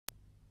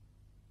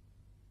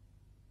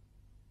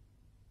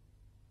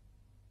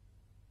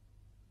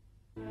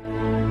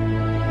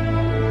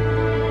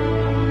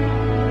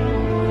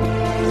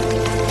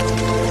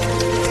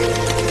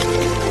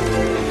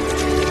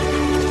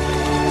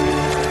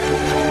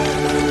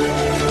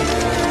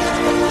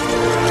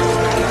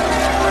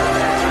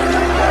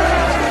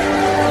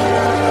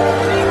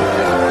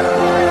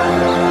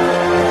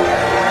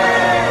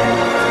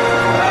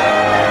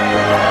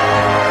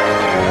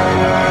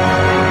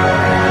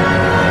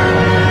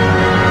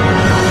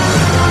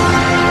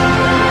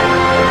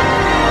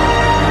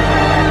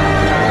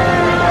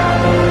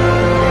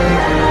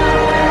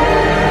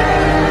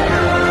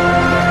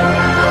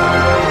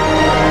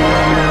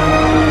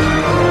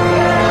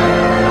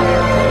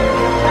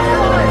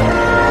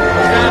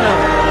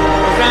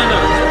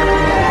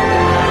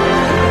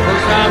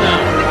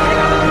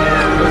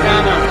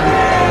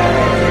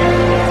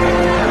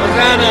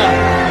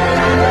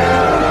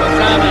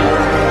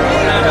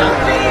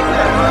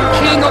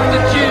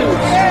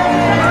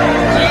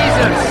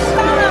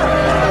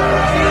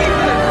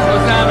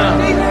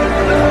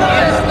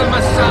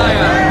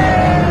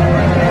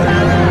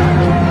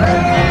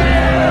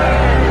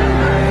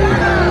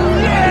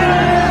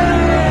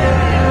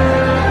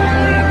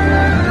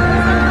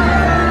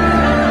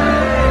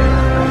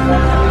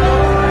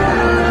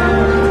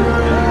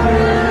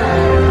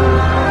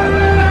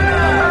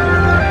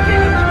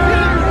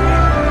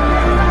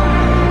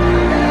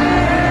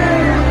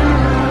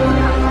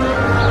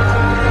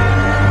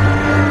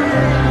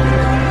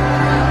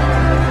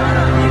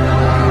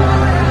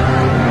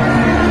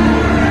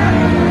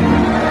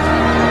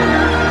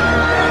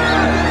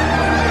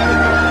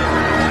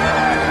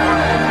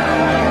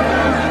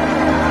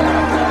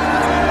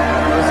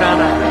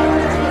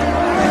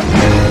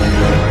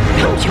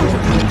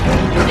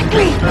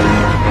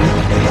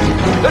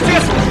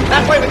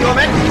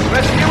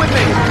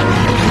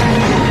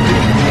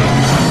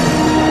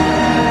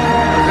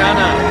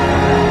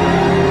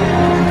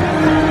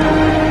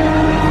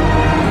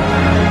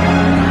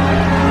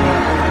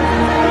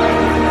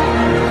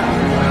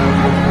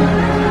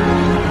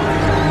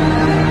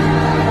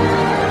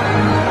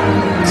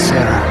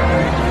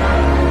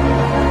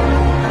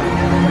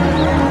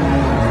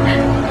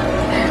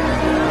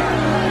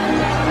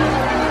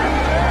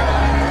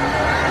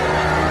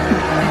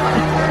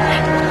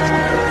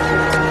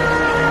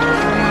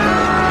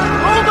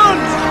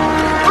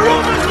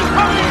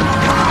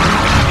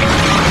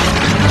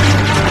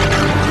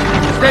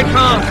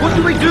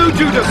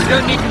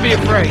don't need to be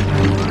afraid.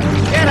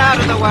 Get out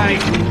of the way.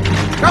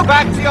 Go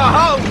back to your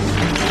homes.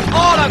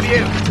 All of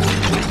you.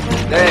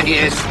 There he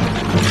is.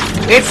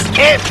 It's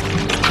him.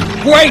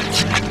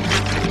 Wait!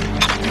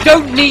 You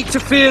don't need to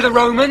fear the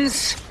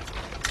Romans.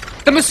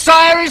 The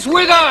Messiah is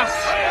with us!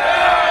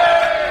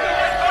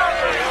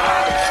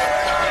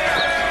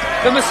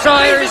 The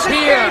Messiah is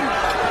here!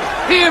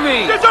 Hear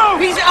me!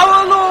 He's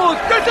our Lord!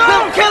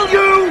 They'll kill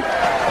you!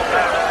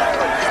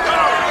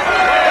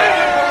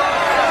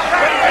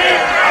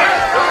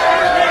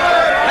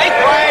 Make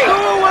way! Go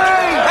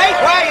away! Make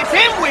way! It's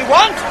him we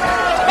want!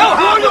 No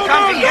harm will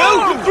come to you!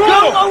 Go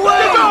away!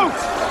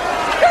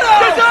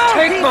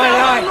 Take my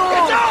life!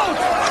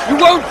 You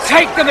won't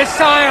take the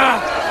Messiah!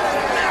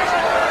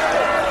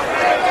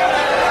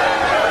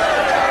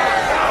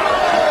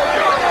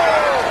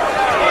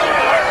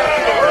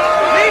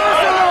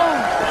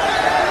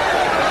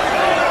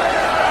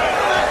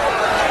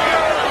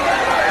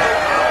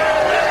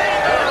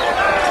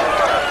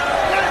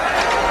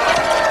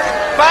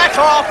 Back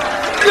off!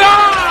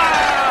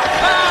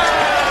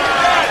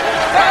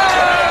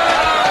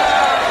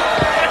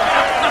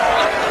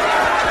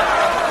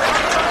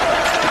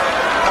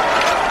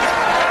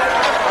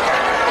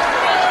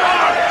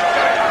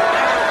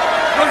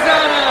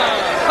 Hosanna!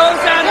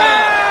 Hosanna!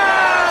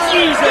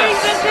 Jesus!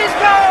 Jesus is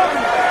gone!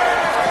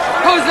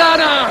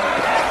 Hosanna!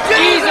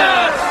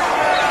 Jesus!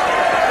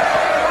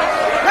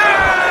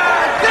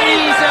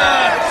 Jesus!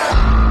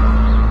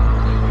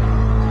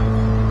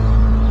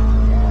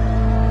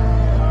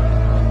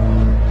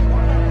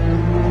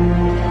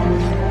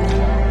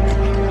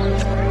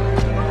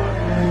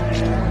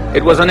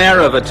 It was an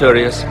error,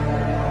 Viturius.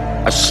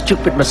 A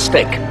stupid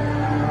mistake.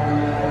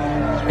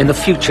 In the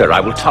future, I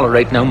will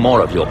tolerate no more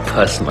of your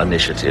personal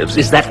initiatives.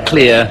 Is that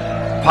clear?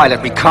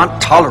 Pilate, we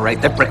can't tolerate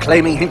them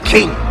proclaiming him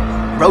king.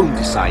 Rome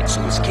decides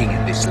who is king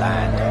in this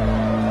land.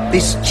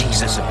 This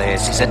Jesus of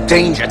theirs is a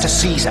danger to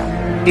Caesar.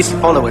 His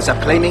followers are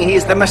claiming he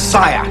is the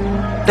Messiah,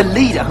 the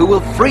leader who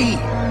will free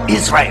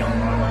Israel.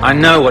 I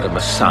know what a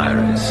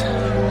Messiah is.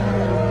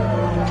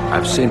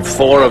 I've seen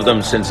 4 of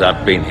them since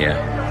I've been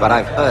here. But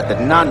I've heard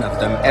that none of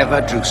them ever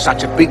drew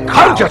such a big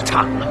crowd. Hold your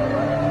tongue!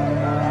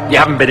 You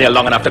haven't been here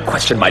long enough to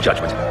question my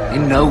judgment.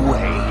 In no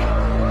way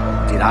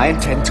did I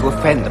intend to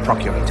offend the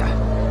procurator.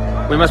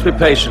 We must be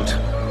patient.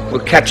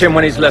 We'll catch him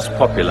when he's less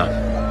popular.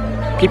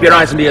 Keep your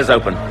eyes and ears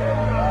open.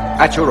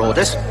 At your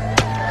orders.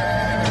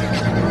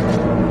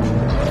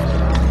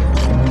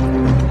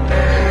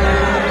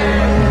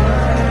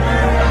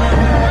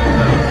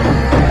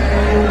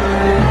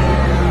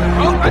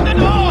 Open the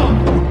door!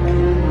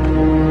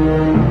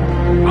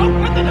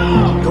 Open the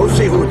door! Go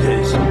see who it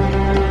is.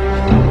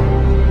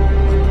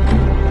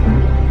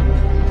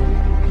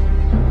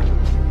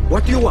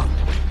 What do you want?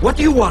 What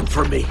do you want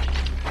from me?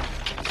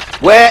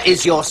 Where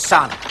is your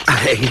son?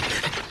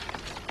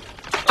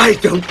 I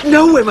don't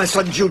know where my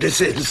son Judas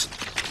is.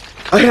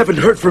 I haven't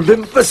heard from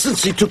him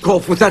since he took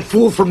off with that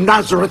fool from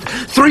Nazareth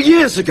 3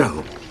 years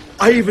ago.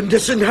 I even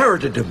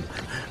disinherited him.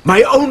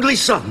 My only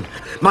son.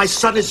 My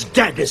son is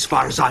dead as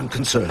far as I'm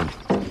concerned.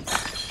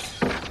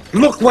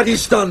 Look what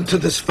he's done to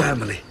this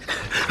family.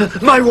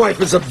 My wife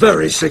is a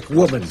very sick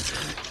woman.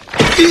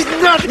 He's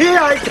not here,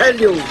 I tell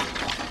you.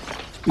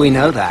 We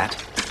know that.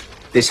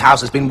 This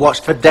house has been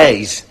watched for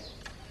days.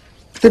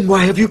 Then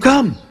why have you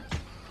come?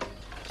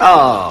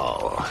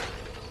 Oh.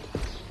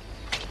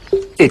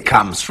 It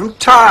comes from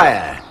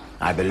Tyre,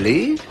 I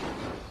believe.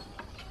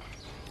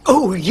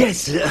 Oh,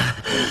 yes.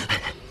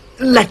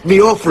 Let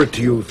me offer it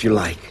to you if you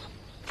like.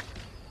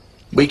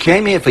 We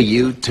came here for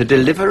you to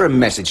deliver a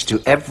message to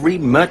every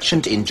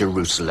merchant in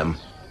Jerusalem.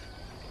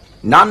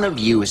 None of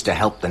you is to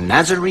help the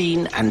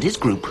Nazarene and his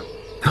group.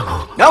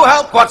 No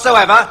help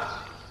whatsoever.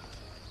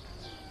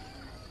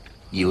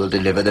 You will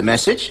deliver the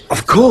message?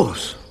 Of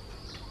course.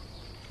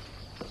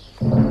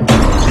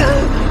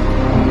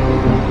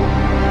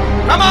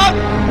 Come on!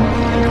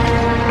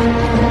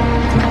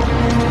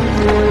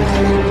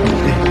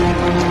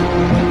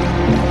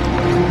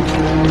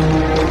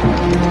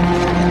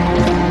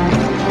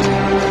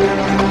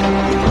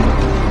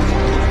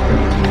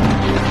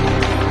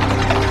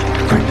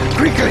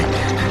 Quickly!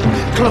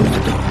 Close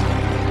the door.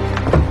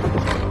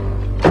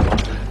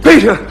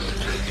 Peter!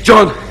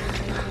 John!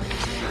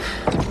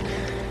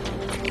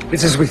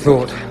 It's as we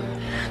thought.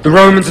 The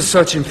Romans are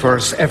searching for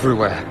us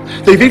everywhere.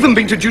 They've even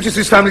been to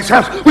Judas's family's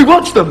house. We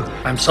watched them.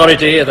 I'm sorry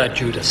to hear that,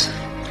 Judas.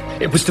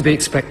 It was to be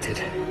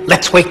expected.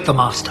 Let's wake the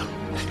master.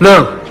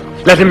 No!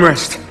 Let him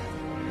rest.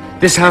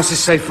 This house is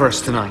safe for us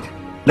tonight.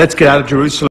 Let's get out of Jerusalem.